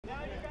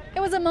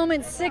was a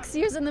moment 6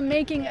 years in the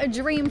making, a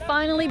dream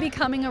finally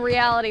becoming a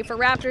reality. For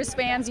Raptors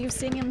fans, you've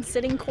seen him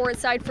sitting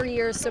courtside for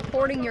years,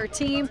 supporting your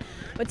team.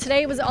 But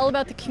today it was all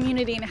about the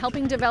community and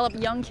helping develop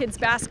young kids'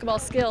 basketball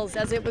skills,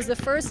 as it was the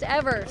first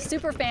ever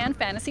Superfan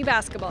Fantasy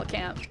Basketball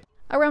Camp.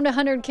 Around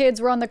 100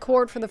 kids were on the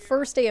court for the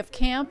first day of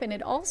camp, and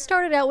it all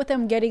started out with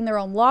them getting their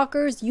own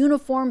lockers,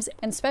 uniforms,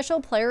 and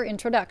special player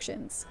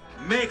introductions.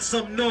 Make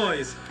some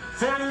noise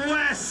for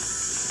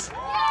Wes!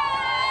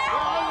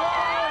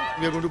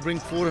 We are going to bring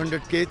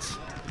 400 kids,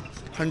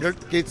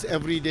 100 kids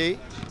every day,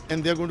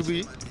 and they're going to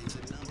be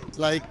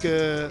like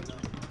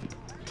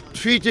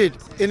treated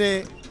in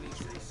a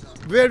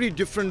very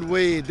different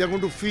way. They're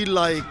going to feel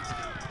like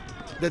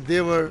that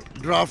they were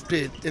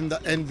drafted in the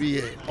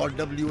NBA or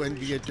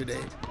WNBA today.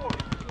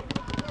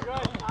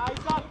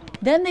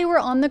 Then they were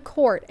on the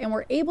court and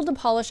were able to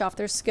polish off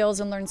their skills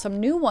and learn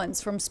some new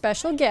ones from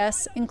special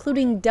guests,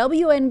 including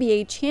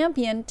WNBA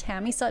champion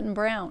Tammy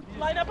Sutton-Brown.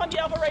 Line up on the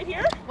elbow right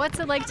here. What's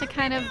it like to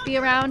kind of be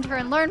around her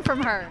and learn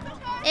from her?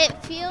 It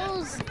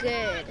feels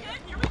good.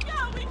 Here we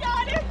go, we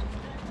got it.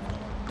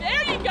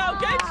 There you go,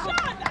 good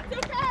shot,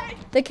 that's okay.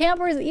 The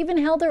campers even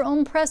held their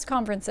own press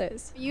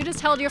conferences. You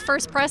just held your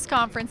first press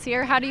conference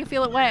here. How do you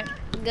feel it went?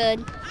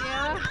 Good.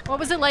 Yeah. What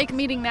was it like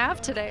meeting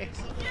Nav today?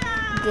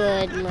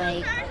 Good,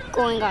 like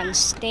going on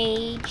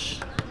stage,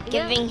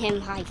 giving him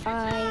high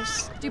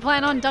fives. Do you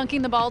plan on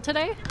dunking the ball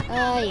today?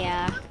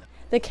 Yeah.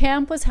 The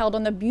camp was held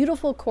on the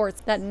beautiful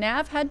courts that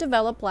Nav had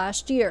developed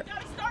last year.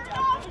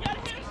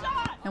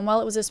 And while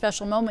it was a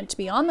special moment to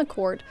be on the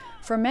court,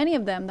 for many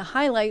of them, the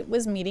highlight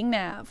was meeting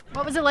Nav.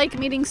 What was it like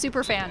meeting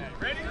Superfan?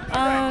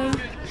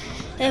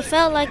 It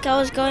felt like I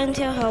was going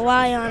to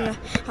Hawaii on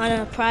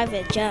a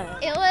private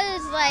jet. It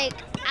was like,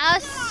 I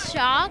was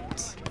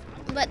shocked,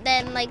 but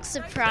then like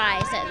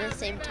surprised at the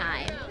same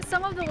time.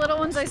 Some of the little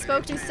ones I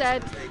spoke to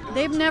said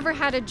they've never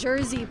had a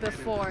jersey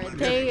before.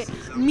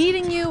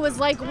 Meeting you was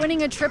like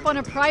winning a trip on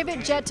a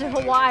private jet to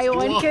Hawaii.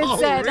 One kid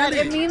said that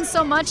it means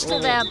so much to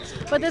them.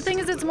 But the thing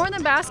is, it's more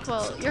than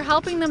basketball. You're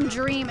helping them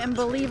dream and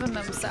believe in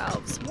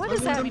themselves. What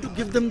does that mean? To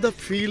give them the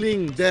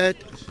feeling that,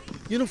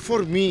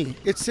 for me,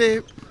 it's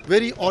a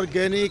very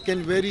organic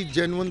and very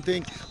genuine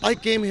thing. I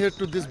came here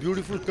to this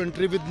beautiful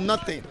country with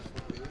nothing,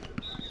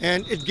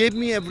 and it gave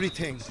me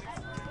everything.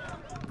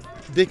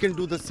 They can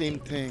do the same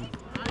thing.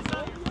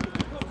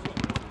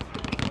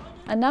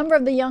 A number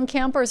of the young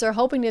campers are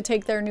hoping to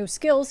take their new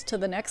skills to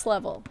the next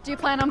level. Do you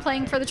plan on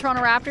playing for the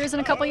Toronto Raptors in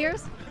a couple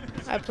years?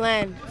 I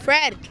plan.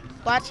 Fred,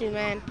 watch me,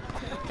 man.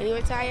 Can you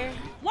retire?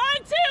 1,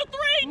 2,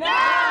 3,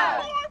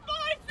 now! 4,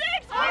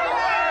 5,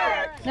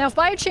 6, Now, if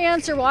by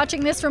chance you're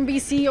watching this from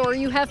BC or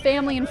you have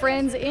family and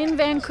friends in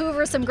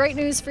Vancouver, some great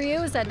news for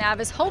you is that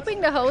Nav is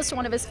hoping to host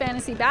one of his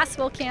fantasy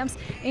basketball camps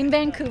in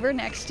Vancouver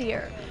next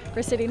year.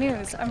 For City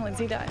News, I'm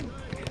Lindsay Dunn.